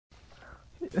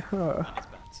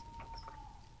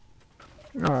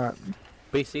Alright.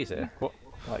 BC's here. What?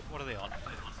 Like. What are they on?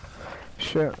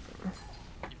 Shit.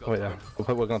 Wait there.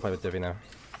 We're gonna play with Divi now.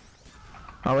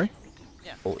 Are we?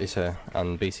 Yeah. Alt is here,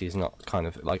 and BC's not kind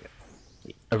of like.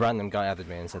 A random guy added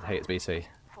me and said, "Hey, it's BC."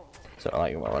 So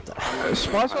like, well,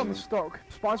 Spies are on the stock.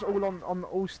 Spies are all on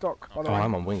all stock. By the oh, way.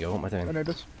 I'm on Wingo. What am I doing? I know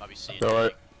this. Might be seeing.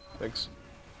 Alright. Thanks.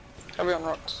 Heavy on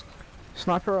rocks.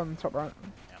 Sniper on top right.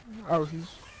 Yeah. Oh, he's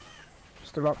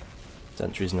still up.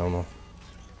 Sentry's normal.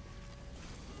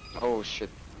 Oh shit,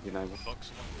 you know. Fox.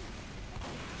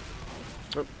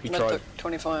 Oh, he Med tried. took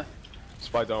 25.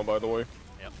 Spy down, by the way.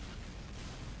 Yep.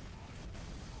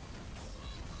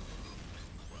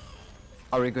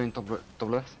 Are we going top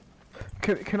left?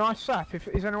 Can I sap?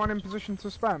 Is anyone in position to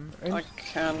spam? In? I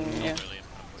can, yeah. Brilliant.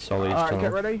 Solid. Alright,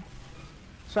 get ready.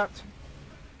 Sapped.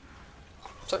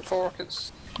 Took 4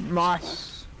 rockets.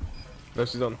 Nice.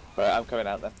 Nicely done. Right, I'm coming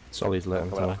out then. Solid's lit.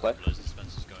 Coming out play. Loads of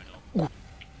Spencer's going on.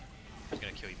 He's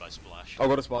gonna kill you by splash. I'll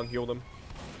go to spawn, heal them.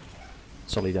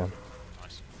 Solid down.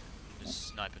 Nice. There's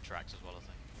sniper tracks as well, I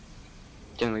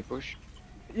think. Can we push?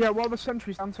 Yeah, while the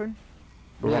sentry's down too.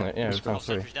 We're on it. Yeah, let's we've go. gone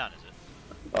through. Sentry's down, is it?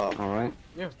 Oh, Alright.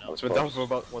 Yeah, No. it's been down for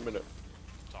about 1 minute.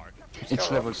 Sorry. It's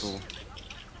level 2.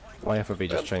 My FOV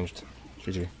just changed.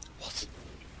 GG. What?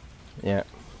 Yeah.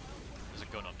 There's a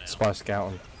gun up now. Spy scout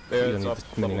on. Yeah, You it's don't need up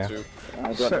the mini level now. 2. I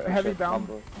don't So, know if heavy it's down.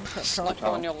 number. Sniper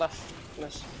on your left,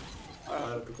 please.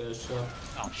 Oh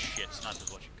shit,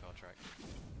 sniper's watching car track.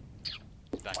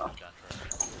 He's back up down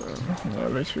track.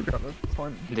 At least we got the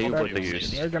point. They They're- what they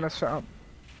use. They're gonna set up.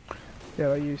 Yeah,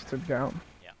 they used to get out.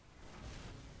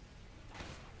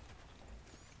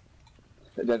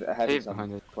 Ahead Hey, is on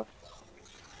behind it. cliff.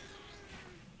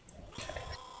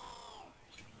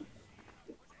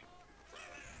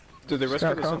 Did they rescue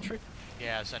Scout the count. sentry?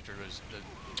 Yeah, sentry was the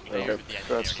Okay, the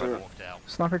that's engineer true. walked out.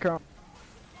 Sniper car.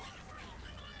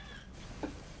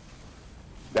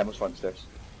 Them was front stairs.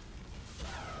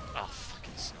 Oh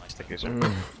fucking sniper.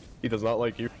 Mm. He does not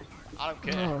like you. I don't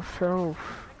care. Oh, Phil.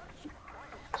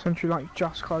 Sentry like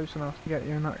just close enough to get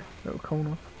you in that little corner.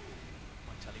 My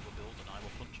telly will build and I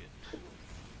will punch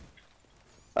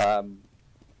it.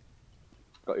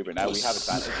 Got Uber now. We have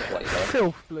advantage of what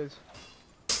Filth, Blizz.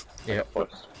 Yeah.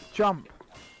 first. Jump.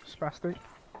 Spastic.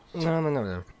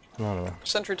 No.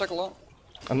 Sentry took a lot.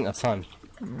 I didn't have time.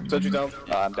 Sentry down.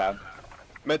 I'm down.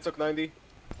 Med took 90.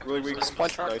 Really weak. Spy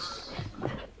track. Nice.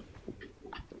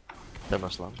 They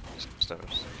must land. Stairs.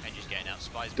 And just getting out.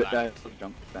 Spies Down. back.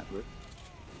 Jump that route.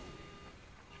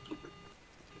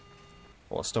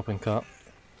 What, stopping cut?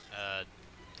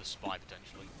 The spy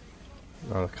potentially.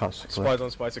 No, the cut's clear. Spies on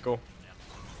Spicicle.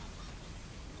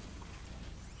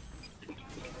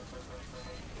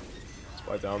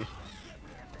 Spy down.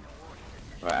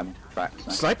 Right, I'm back.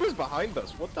 Nice. Sniper's behind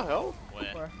us. What the hell?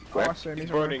 Where? Where? Oh, I see him. He's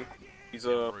He's running. burning. He's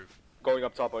Roof. going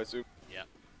up top, I assume. Yeah.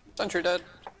 Sentry dead.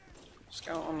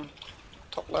 Scout on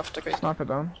top left, okay. Sniper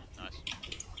down. Nice.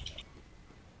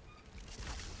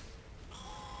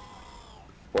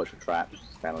 Watch for traps.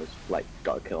 Kind of like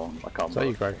got a kill on my combo. Is that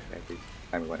you, Greg? Every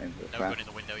time we went into the No trap. gun in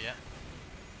the window yet.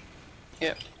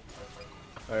 Yep.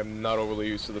 I am not overly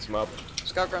used to this map.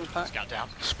 Scout grand pack. Scout down.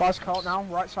 Spies cart now.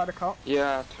 Right side of cart.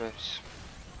 Yeah, traps.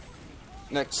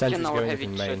 Next, Sentry's can our going heavy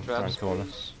in main, traps, round corner.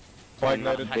 please? Fly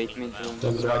Not ignited. bait me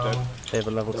to Spy dead. They have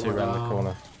a level 2 round the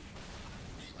corner.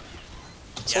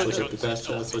 Yeah, Switch short it. distance,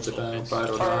 short Switch it down, distance. fire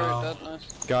Fire dead,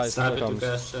 nice. Guys, Sniper here to comes.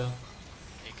 Bastia. You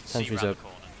can see Sentry's round up. the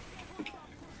corner.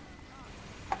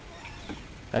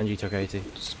 And you took 80.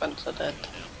 Spencer dead.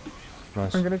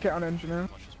 Nice. I'm gonna get on engineer.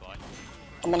 Watch the spy.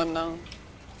 I'm on him now.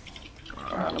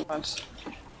 Random pads.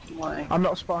 Why? I'm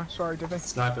not a spy. Sorry, Divi.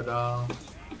 Sniper down.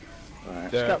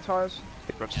 Alright. Yeah. Scout tires.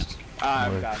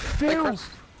 I'm down.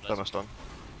 Filth. Almost done.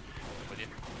 With you.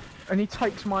 And he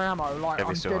takes my ammo. Like Heavy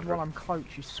I'm still dead 100. while I'm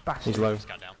cloaked. You spastic. He's low.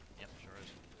 Scout down. Yep, sure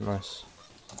is. Nice.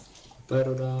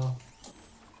 Battle down.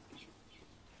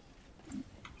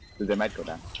 Did the med go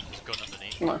down? There's a gun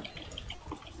underneath. No.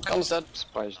 Gun's dead.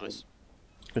 Spies dead. Nice.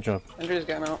 Good job. Injury's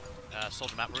getting out.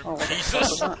 Soldier map room. Oh, what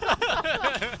Jesus! the fuck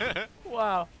was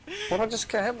Wow. that? What did I just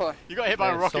get hit by? You got hit by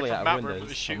Yeah, a rocket solely from out of map room windows that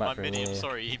was on shooting map my room, mini. I'm yeah.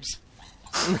 sorry, Eames.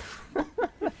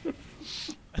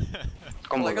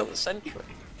 Oh, I got the sentry.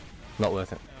 Not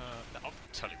worth it. No, I'll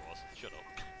tell you what. Shut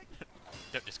up.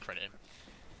 Don't discredit him.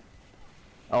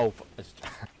 Oh,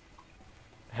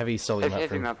 heavy solid map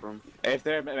Heavy room. map room. If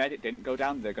their medic didn't go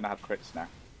down, they're gonna have crits now.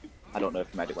 I don't know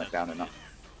if the medic went down or not.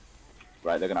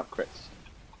 Right, they're gonna have crits.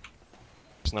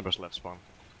 Sniper's left spawn.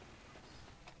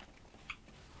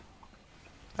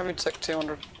 Heavy took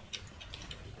 200.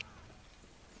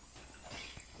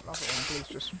 Love it when Blizz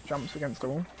just jumps against the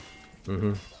wall.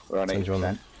 Mm-hmm. We're on Send you on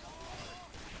 8%.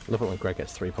 Love it when Greg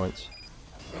gets 3 points.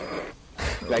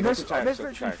 Like, There's go to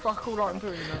literally charge, go to fuck all I'm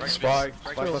doing now. Spy.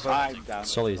 charge. I'm down.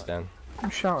 Solly's down. I'm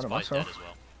shouting at Spy's dead myself.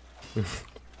 as well.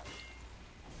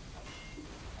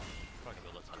 Fucking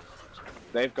will let them.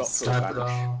 They've got full Sniper advantage.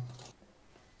 down.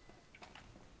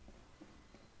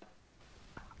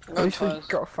 At least we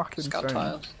got a fucking Scout zone.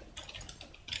 tiles.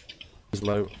 He's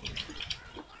low.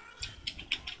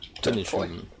 Finish boy.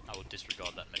 him. I will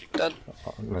disregard that medical. Dead.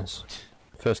 Oh, nice.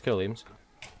 First kill, Eames.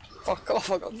 Fuck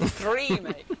off, I got 3,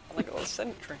 mate. And I got a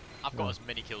sentry. I've got as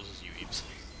many kills as you, Eames.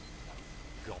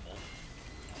 Gommel.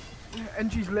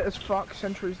 NG's lit as fuck,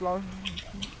 sentry's low.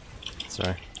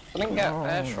 Sorry. I didn't get Oh.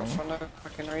 air shot for no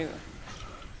fucking reason.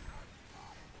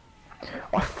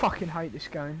 I fucking hate this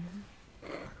game.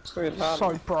 It's really It's bad.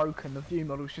 so broken, the view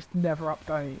models just never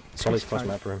update. Solly's Piss close take.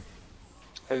 map room.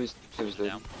 Who's dead?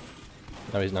 Down.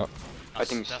 No, he's not. I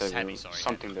think That's it's heavy, sorry.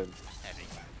 something dead. Heavy.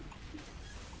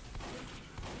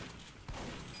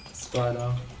 Spy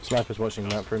down. Sniper's watching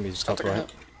map room, he's top Take a right.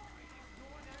 hit.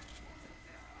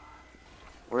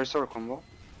 Where's our combo?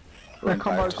 Their We're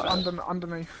combo's entire-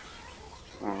 underneath.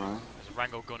 Alright. There's a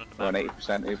Rango gun on the We're on map.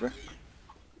 80% Uber.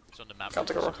 It's on the map. Can't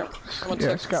take a rocket. Come on, Yeah,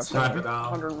 take scout Sniper sentry.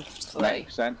 down. 130.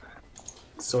 90%.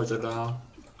 Soldier down.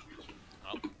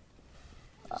 Oh. If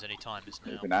there's any time, it's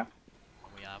now. Uber now.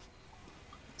 We have.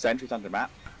 Sentry's under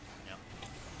map.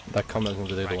 That combo's gonna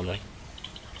do the one Rango. there.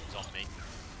 It's on me.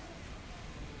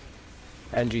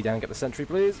 NG down, get the sentry,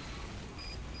 please.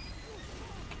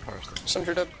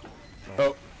 Sentry dead.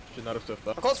 Oh, should not have stuffed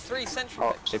I that. got 3 sentry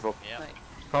Oh, picks. stay up. Yeah. Mate.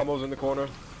 Combo's in the corner.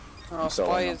 Oh, So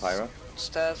spy on is Pyro.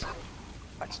 stairs.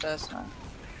 Back stairs. What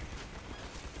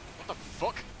the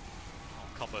fuck?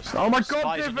 Oh, combo. Oh my god,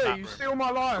 Spy's on the Divvy, map you room. steal my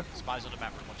life! Spies on the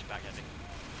map room, watch your back, heavy.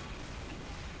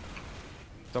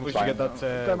 Somebody should get that.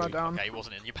 Demo down. Okay, he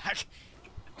wasn't in your back.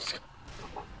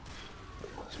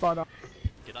 Spider.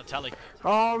 Get that tally.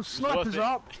 Oh, sniper's it.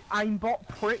 up! Aimbot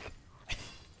prick!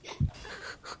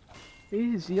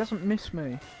 He hasn't missed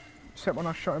me. Except when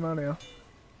I shot him earlier.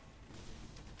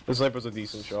 The sniper's a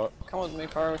decent shot. Come with me,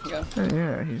 Pyro, we can go.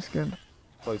 Yeah, he's good.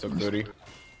 Plays up 30. Dead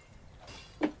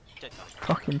time.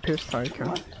 Fucking piss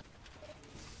taker.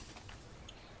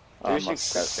 Oh, you my see-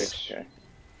 scout fix, okay.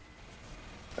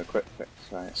 A quick fix,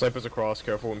 right. Sniper's across,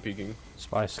 careful when peeking.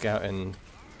 Spy scouting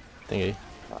thingy.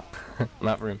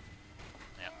 Map room.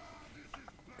 Yep.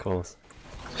 Calls.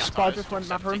 Spy just went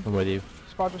map room. I'm with you.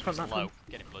 Spy just went It's map room. low.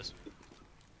 Get him, Blizz.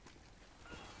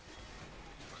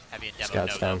 Heavy and demo.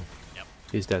 Scout's no, down. no. Yep.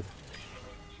 He's dead.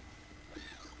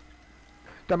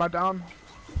 Demo down.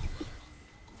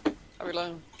 Heavy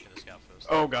low. Get the scout first.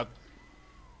 Oh god.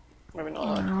 Maybe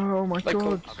not. Oh my They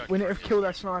call- god. We need to kill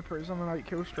their sniper, he's on an 8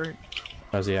 kill streak.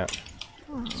 How's he at?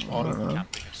 Camping and spawn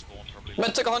probably.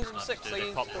 Meant took 106, Do the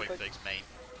so pop you- quick fix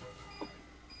main.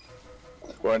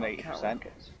 We're on 80%. Make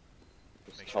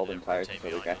Just sure holding they tight rotate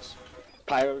until we behind get. us.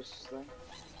 Pyros then.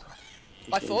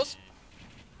 I thought.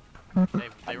 They were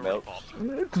already milk.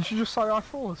 popped. Did you just say I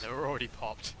forced? They were already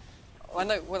popped. I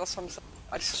know, well, that's what I'm saying.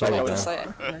 I just Sorry, I wouldn't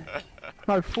Dan. say it.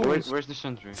 No, Where, forced. where's the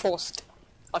sentry? Forced.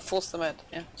 I forced the med,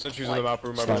 yeah. Sentry's in the map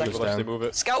room, I Sniper's believe, unless they down. move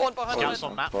it. Scout one behind Scouts the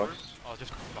on med. map Push. room. Oh,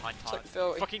 just behind It's time. like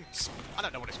 30. Fucking. I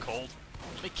don't know what it's called.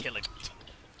 They kill him.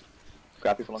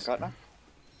 Grab people on cart now.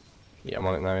 Yeah, I'm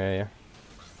on it now, yeah.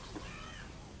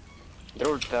 They're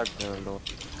all tagged there, Lord.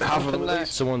 Half of In them at there.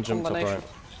 least. Someone jumped up Combination.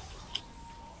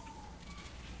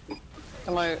 right.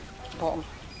 Am I bottom?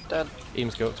 Dead.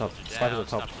 Eames go up top. Sniper's up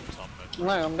top. Snaps on top, but-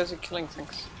 No, I'm busy killing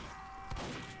things.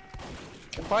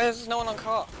 Why is no one on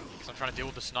cart? So I'm trying to deal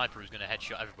with the sniper who's going to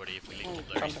headshot everybody if we leave them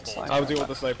Oh, there. He's jumping 40. sniper. I'll deal with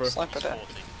the sniper. Sniper He's dead.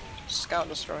 40. Scout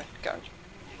destroy. Go.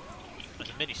 There's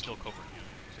a mini still covering you.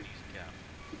 So he's a gap.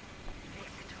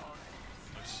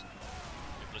 Nice.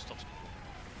 Yeah, Blizz tops.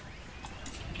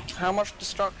 How much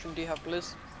destruction do you have,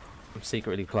 Blizz? I'm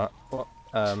secretly plat. What?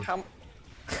 How?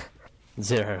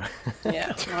 0.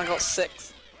 Yeah, I got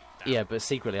 6. Yeah, but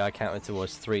secretly I counted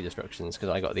towards 3 destructions because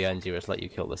I got the end just let you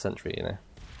kill the sentry, you know.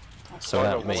 So Oh,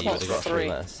 without no, me, it's you not would have got 3 3.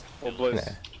 less. Oh, Blizz.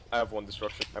 Yeah. I have 1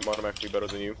 destruction. I'm automatically better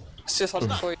than you. It's just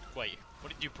hard for you. Wait,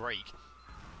 what did you break?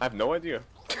 I have no idea.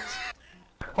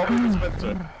 Probably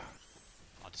dispenser.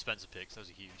 Oh, dispenser picks, those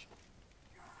are huge.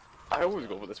 I always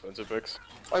go for dispenser picks.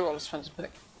 I got a defensive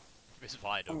pick. It's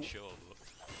Vido, sure,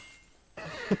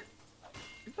 but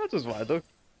That's just why though.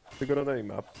 They're good on any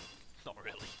map. not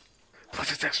really.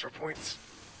 Plus it's extra points.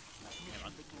 Yeah,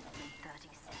 man.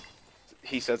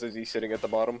 He says as he's sitting at the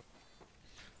bottom.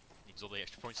 Needs all the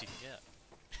extra points he can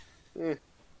get.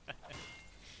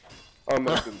 I'm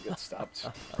not gonna get stabbed.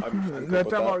 I'm The good with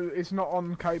demo is not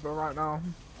on cable right now.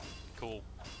 Cool.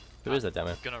 Who is that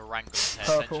demo? Gonna wrangle his hair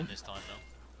Purple. attention this time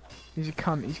though. He's a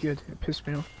cunt, he's good. It pissed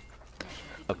me off.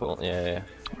 Purple, yeah.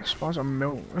 Spies on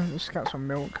milk. Scouts on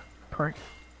milk. Prick.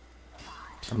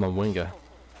 I'm on winger.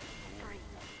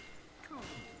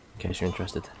 In case you're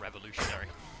interested. Revolutionary.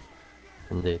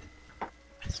 Indeed.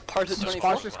 Part of Spies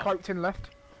 24. just cloaked in left.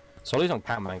 Solly's on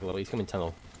cam angle, he's coming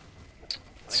tunnel.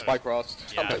 Spike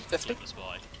Rost. Yeah, About 50. flip the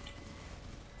spy.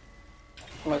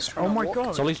 Almost trying Oh to my walk.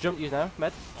 god. Solly's jumped you now,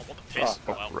 Med. Oh, what the piss?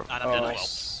 Oh, Well, and I'm dead as well.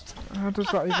 Nice. How does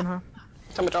that even happen?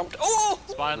 Demo jumped. Oh!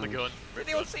 Spy on the gun. Did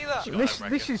anyone see that? Got This him,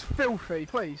 this Wrecker. is filthy,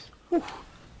 please. Did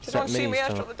anyone see me minis,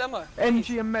 after so- the demo?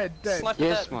 NG and Med dead. Sniper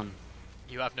Yes, dead. man.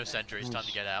 You have no sentry, it's time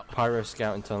to get out. Pyro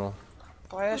scouting tunnel.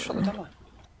 Why I shot the demo?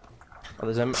 Oh,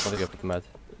 there's M. I'll go for the Med.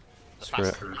 The Screw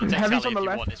fast. it. You can take Heavy's Telly on the if you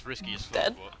left. want, it's risky as fuck.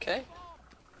 Dead? but- Okay.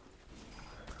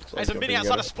 There's a mini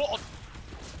outside a spawn!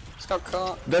 Scout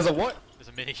car. There's a what? There's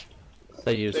a mini.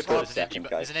 They use. They There's an, second, NG,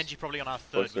 guys. there's an NG probably on our Go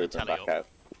third through with the and telly back up.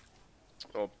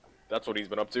 out. Oh, that's what he's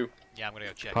been up to. Yeah, I'm gonna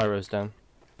go check. Pyro's down.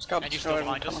 Scout NG's destroyed still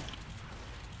behind tunnel. us.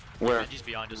 Where? NG's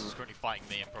behind us, is currently fighting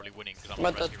me and probably winning because I'm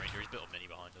Med a dead. rescue ranger. He's built a mini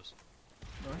behind us.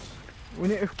 We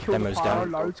need to kill the Demo's pyro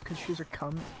down. loads because she's a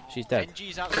cunt. She's dead.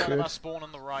 NG's outside Good. of our spawn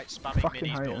on the right, spamming Fucking minis,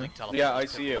 hate building her. teleports. Yeah, I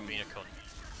see him. Being a cunt.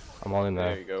 I'm on in There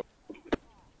there. you go.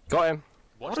 Got him.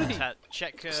 Watch did the he-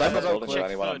 check Sniper's out check clear.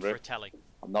 Anyone on third for a roof? telly.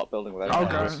 I'm not building with I'll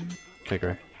anyone go. else.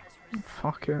 Figure.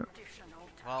 Fuck it.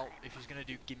 Well, if he's gonna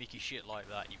do gimmicky shit like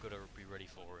that, you've got to be ready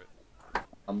for it.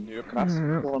 I'm Yep. can I ask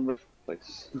Mm. people on roof,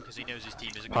 please? Because he knows his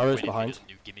team isn't Pyro's going to win behind. if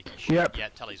he doesn't do gimmicky shit. Yep. Yeah,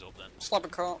 telly's up then. Sniper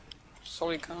car.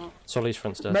 Solid car. Solly's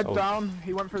front stairs. Med Oh, down.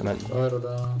 He went through the the Med, Spider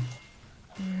down.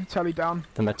 telly down.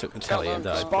 the Med took the telly and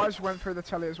died. Spies went through the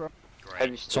telly as well. Great.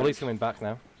 Heavy Solly's stairs. coming back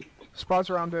now. Spies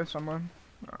around here somewhere.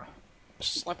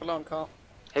 Sniper down car.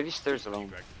 Heavy stairs alone.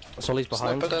 Greg. Solly's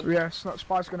behind. Sniper dead. Yeah,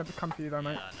 Spies gonna come for you though,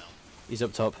 mate. Yeah, I know. He's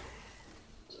up top.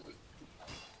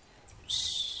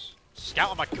 Scout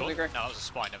on my gun? No, Really, Greg? that was a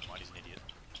spy, never mind, he's an idiot.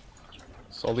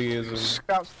 Solly is.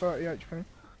 Scouts 30 HP.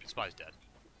 Spy's dead.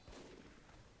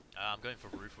 I'm going for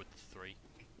roof with the 3.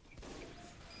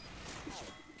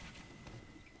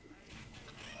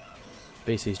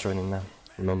 BC's joining now.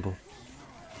 Mumble.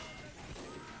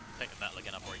 Take the metal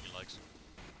again, I'll break your legs.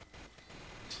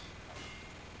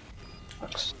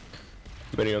 Tracks.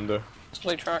 Many under.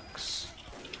 Solid tracks.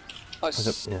 Is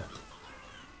Nice. it? Yeah.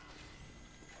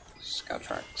 Scout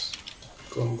tracks.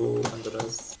 Combo and the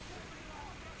rest.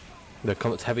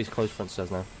 Heavy's close front stairs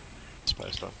now.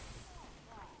 Spider's done.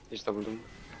 He's double down.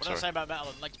 What did I say about metal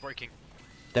and legs breaking?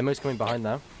 Demo's coming behind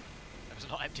now. Those are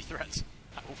not empty threats.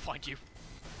 I will find you.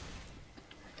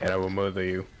 And I will murder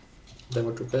you.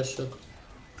 Demo to pressure.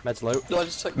 Med's low. No, I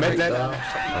just took Med dead. Down.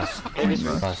 Heavy's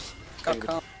front. Nice. Scout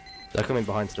car. They're coming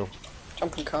behind still.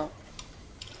 Jumping car.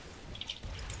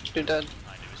 Two dead.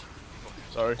 I knew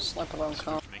it. Sorry. Sniper down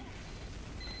car. Me.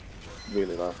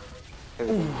 Really low.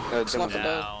 Heavy. Sniper Demo. dead.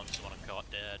 Down, someone caught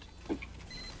dead.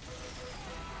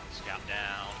 Scout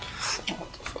down.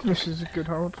 What the fuck? This is a good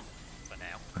hold. For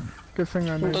now. Good thing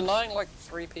I I'm knew. denying like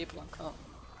 3 people on car.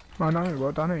 I know,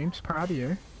 well done, Eames. Proud of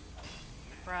you.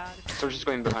 Soldiers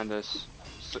going behind us.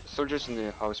 Soldiers in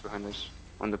the house behind us.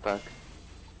 On the back.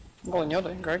 More than you're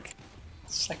doing, Greg.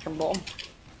 Second bottom.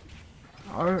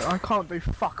 I can't do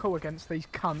fuck all against these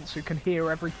cunts who can hear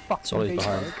every fucking Solly's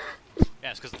behind. detail.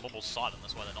 Yeah, it's because the mumble's silent,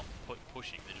 that's why they're not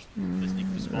pushing, they're just listening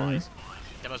for spies.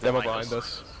 Demo's Demo behind behind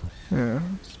us. Yeah.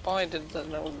 Spy did the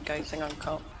little gay thing on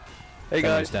car. Hey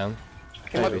Demo's guys. down.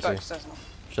 He might be BC. backstairs now.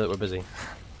 Show that we're busy.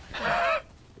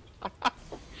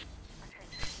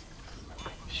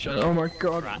 Oh my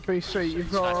god, Crap. BC,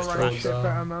 you've got to Sniper's arrange shit crap.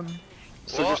 better, man.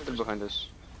 Soldiers still behind us.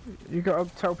 You got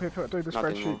to tell people to do the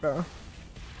Nothing spreadsheet more. better.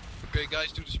 Okay,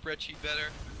 guys, do the spreadsheet better.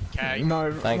 Okay.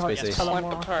 No, Thanks, like, BC. tell 'em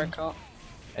Sniper what power happened. car.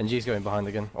 NG's going behind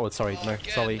again. Oh, sorry, no.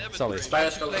 again, Solly. never Solly. three.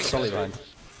 Spider's coming. Solly behind.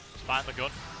 Spy on the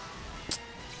gun.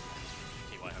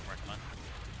 TY home recommend.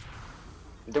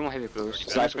 Demo heavy close.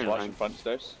 Soldiers Sniper's going watching behind. front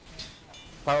stairs.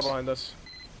 Power behind us.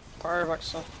 Power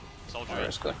backstairs. Soldier Power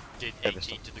is good. did Yeah,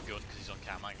 18 to the gun because he's on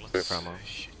cam angle. Wait for ammo.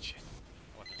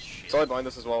 Weapon shit. Solid behind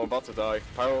us as well. I'm about to die.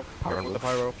 Pyro. Pyro. The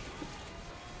pyro.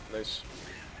 Nice.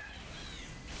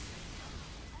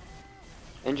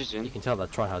 Engines You in. can tell they're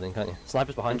tryharding, can't you?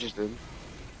 Sniper's behind. Engines in.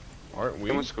 Aren't we?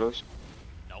 Demo's close.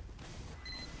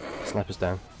 Sniper's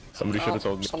down. Somebody should have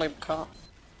told me. Solid car.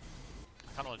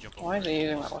 I kinda wanna jump over. Why is he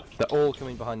using that one? They're all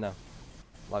coming behind now.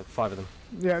 Like 5 of them.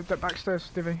 Yeah, the backstairs,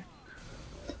 Divvy.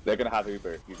 They're gonna have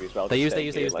Uber as well. They just use, stay they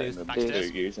use, they here, use, they letting use. them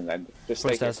Backstairs. do use and then just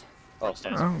Front stay here. stairs. Oh,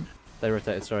 Stairs. Oh. They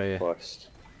rotated, sorry, yeah. first.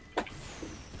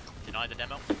 Deny the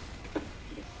demo.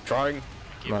 Trying.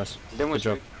 Thank you. Nice. Demo's Good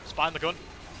job. weak. Spy on the gun.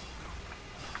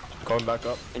 Going back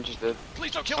up. Inch is dead.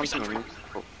 Please don't kill me, Something Sentry.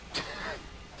 on me.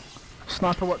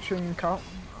 Sniper watching cart.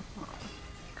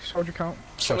 Soldier cart.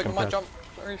 Somebody Second might dead. jump.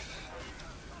 Roof.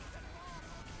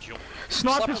 Jump.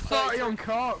 Sniper's Sniper's 30 30. on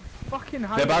cart. Fucking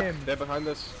hate They're back. him. They're behind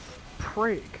us.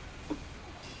 Prick.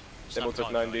 Demo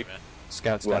took 90.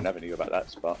 Scouts Well, I down. never knew about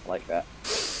that spot like that.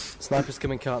 Sniper's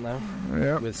coming cart now.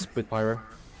 Yeah. With Pyro.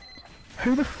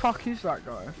 Who the fuck is that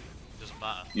guy? Doesn't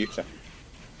matter. Utah.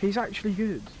 He's actually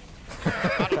good.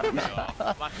 I don't think so.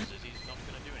 What matters is he's not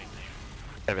going to do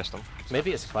anything. Heavy stun.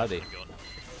 Maybe it's cloudy. Gun.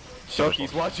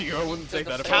 Shoki's watching you. I wouldn't say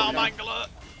that Cow about you. mangler!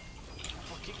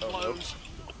 Fucking close.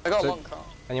 I got So- a long car.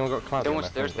 Anyone got cloudy? Demo on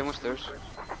their stairs, phone? demo stairs.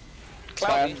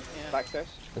 Cloudy. Yeah. Backstairs.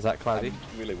 Is that cloudy?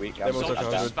 Really weak. Demo I'm took down.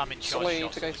 100. Spamming charge Solely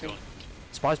shots to go at the to. gun.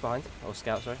 Spy's behind. Oh,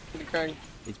 scout, sorry. Craig.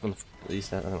 He's one. He's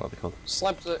dead. I don't know what they're called.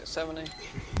 Slapped at 70.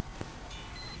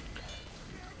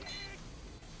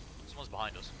 Someone's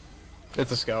behind us.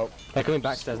 It's a scout. They're coming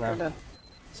backstairs now. Dead.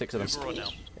 6 of Uber or them.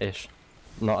 down? Ish.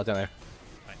 No, I don't know.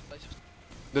 Right, let's just...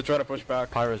 They're trying to push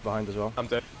back. Pyro's behind as well. I'm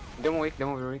dead. Demo weak,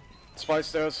 demo very weak. Spy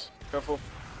stairs. Careful.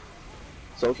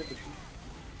 Soldier.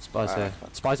 Spy's here.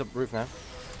 Spy's up roof now.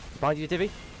 Behind you,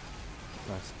 Divvy.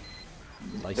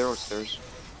 Nice. Nice. They're upstairs.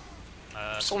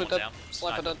 Solid someone dead. down.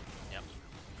 Sniper dead. Yep.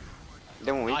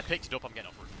 Demo weak. I picked it up, I'm getting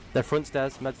off roof. They're front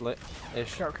stairs, meds lit.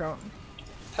 Ish. Scout cart.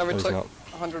 Heavy No, he's took not.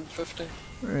 150. Yeah,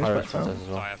 he's Pyro's back front down. stairs as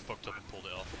well. Sorry, I fucked up and pulled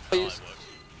it off. Please. Oh, it works.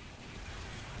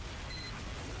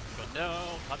 But no,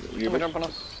 can't You Can we jump on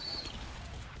us?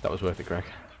 That was worth it, Greg.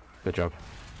 Good job.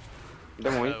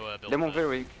 Demo weak. build Demo it. very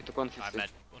weak. It took I 150.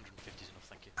 meant 150 is enough,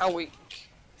 thank you. How weak?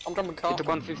 I'm jumping car. It took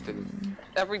 150.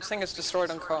 Everything is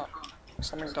destroyed on car.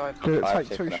 Something died. Did it I've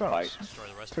take 2 taken a shots? fight. Destroy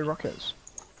the rest 2 of it. rockets.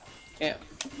 Yeah.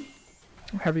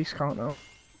 Heavy's can't now.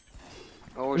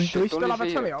 Oh Do we shit, still don't have a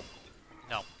leave telly here. up?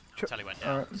 No, Ch- Telly went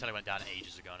down. alright. Telly went down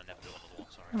ages ago and I never built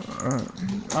another one,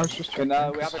 sorry. I was just Can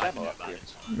checking. we have a I demo knew up about here?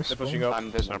 it. They're pushing up. I'm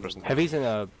dead. Sniper's in. Heavy's in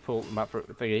a pool map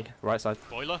thingy, right side.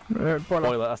 Boiler? Boiler.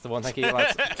 Boiler, that's the one. Thank you,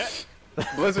 lads.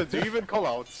 Blizzard, do you even call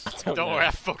outs? Don't worry,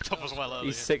 I fucked up as well earlier.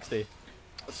 He's 60.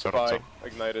 Spy.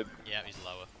 Ignited. Yeah, he's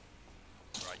lower.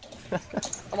 Right.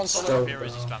 I'm on solid. So- Here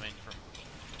is he spamming from...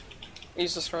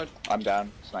 He's destroyed. I'm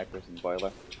down. Snipers and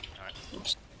boiler.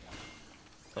 Alright.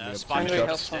 Coming up. Spy's Angry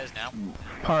upstairs now.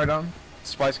 Pyro down.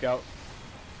 Spy scout.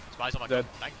 Spy's on my Dead.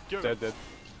 gun. Thank you. Dead, dead.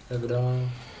 Heavy down.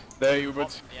 There,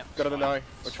 Hubert. Yep, Got an fine. eye.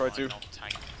 Or try Fine, to. I'll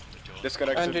tank the job. Andrew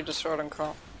Disconnected. destroyed on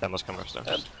car. Demo's coming upstairs.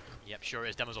 Dead. Yep, sure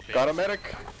is. Demo's up here. Got a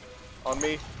medic. On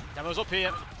me. Demo's up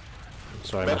here.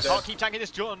 Sorry, Med miss. dead. Can't keep tanking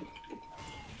this gun.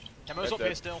 Demo's Dead, up dead.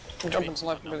 here still. I'm jumping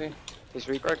sniper with you. He's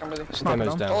weak. Greg, I'm with you. Sniper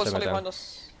Demo's down. down, Oh, demo somebody down. behind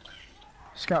us.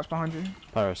 Scouts behind you.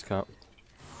 Pyro's cart.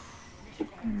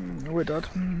 We're dead. I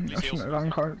Please heal shouldn't have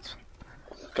done coats.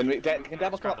 Can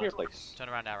demo come up here, please? Turn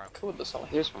around, arrow. Cool with the solid.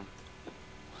 Here's one.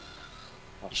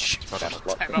 Shit, Demo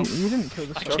block. Demo. You didn't kill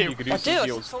the Thank scout. you. You could I use some did.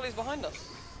 heals. Solly's behind us.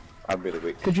 I'm really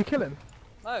weak. Did you kill him?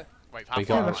 No. Wait, He how far?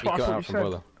 got, that's he what I got thought out you from said.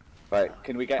 boiler. Right,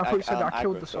 can we get I thought you said I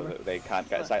killed aggro the so solid. that they can't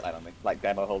get a sightline on me? Like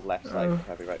demo hold left side,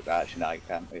 heavy right. Actually, no, you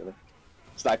can't really.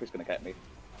 Sniper's gonna get me.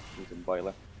 He's in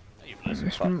boiler. You listen.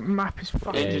 This map is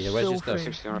fucking Yeah, where's your stuff? filthy.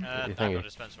 60 on. Yeah, I thank got you. a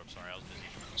dispenser up, sorry, I was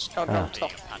busy. Scout Ah. down Being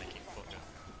top. a panicking fucker.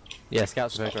 Yeah,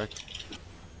 scouts are Greg.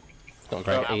 Not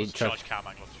Greg, I he was chuck. charged cow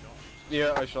mangler for sure.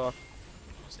 Yeah, I saw.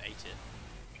 Just ate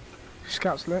it.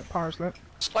 Scouts lit. Pyro's lit.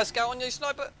 Spy scout on you,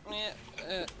 sniper.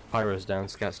 Yeah. Pyro's down,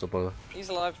 scouts still boiler. He's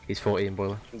alive. He's 40 in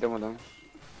boiler. Demo down.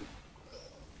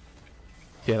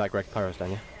 Yeah, that Greg, Pyro's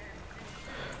down, yeah.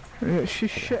 Yeah, she's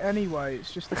shit anyway.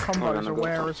 It's just the combos gonna are go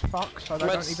rare for- as fuck, so they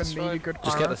Let's don't even need a try- good Just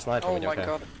pyro. get the sniper Oh when you're my okay.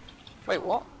 god. Wait,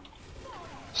 what?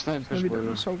 Sniper's Maybe boiler.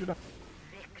 the soldier down.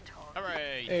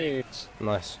 Hooray! Hey.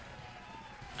 Nice.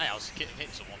 Hey, I was hitting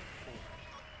someone.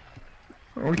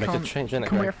 Cool. We Make a can't. change in it,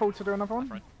 Can we Greg. afford to do another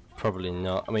one? Probably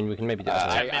not. I mean, we can maybe do it. I-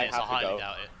 10 I minutes, I have to highly go.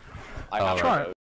 doubt it. I Oh, have Try to it. go.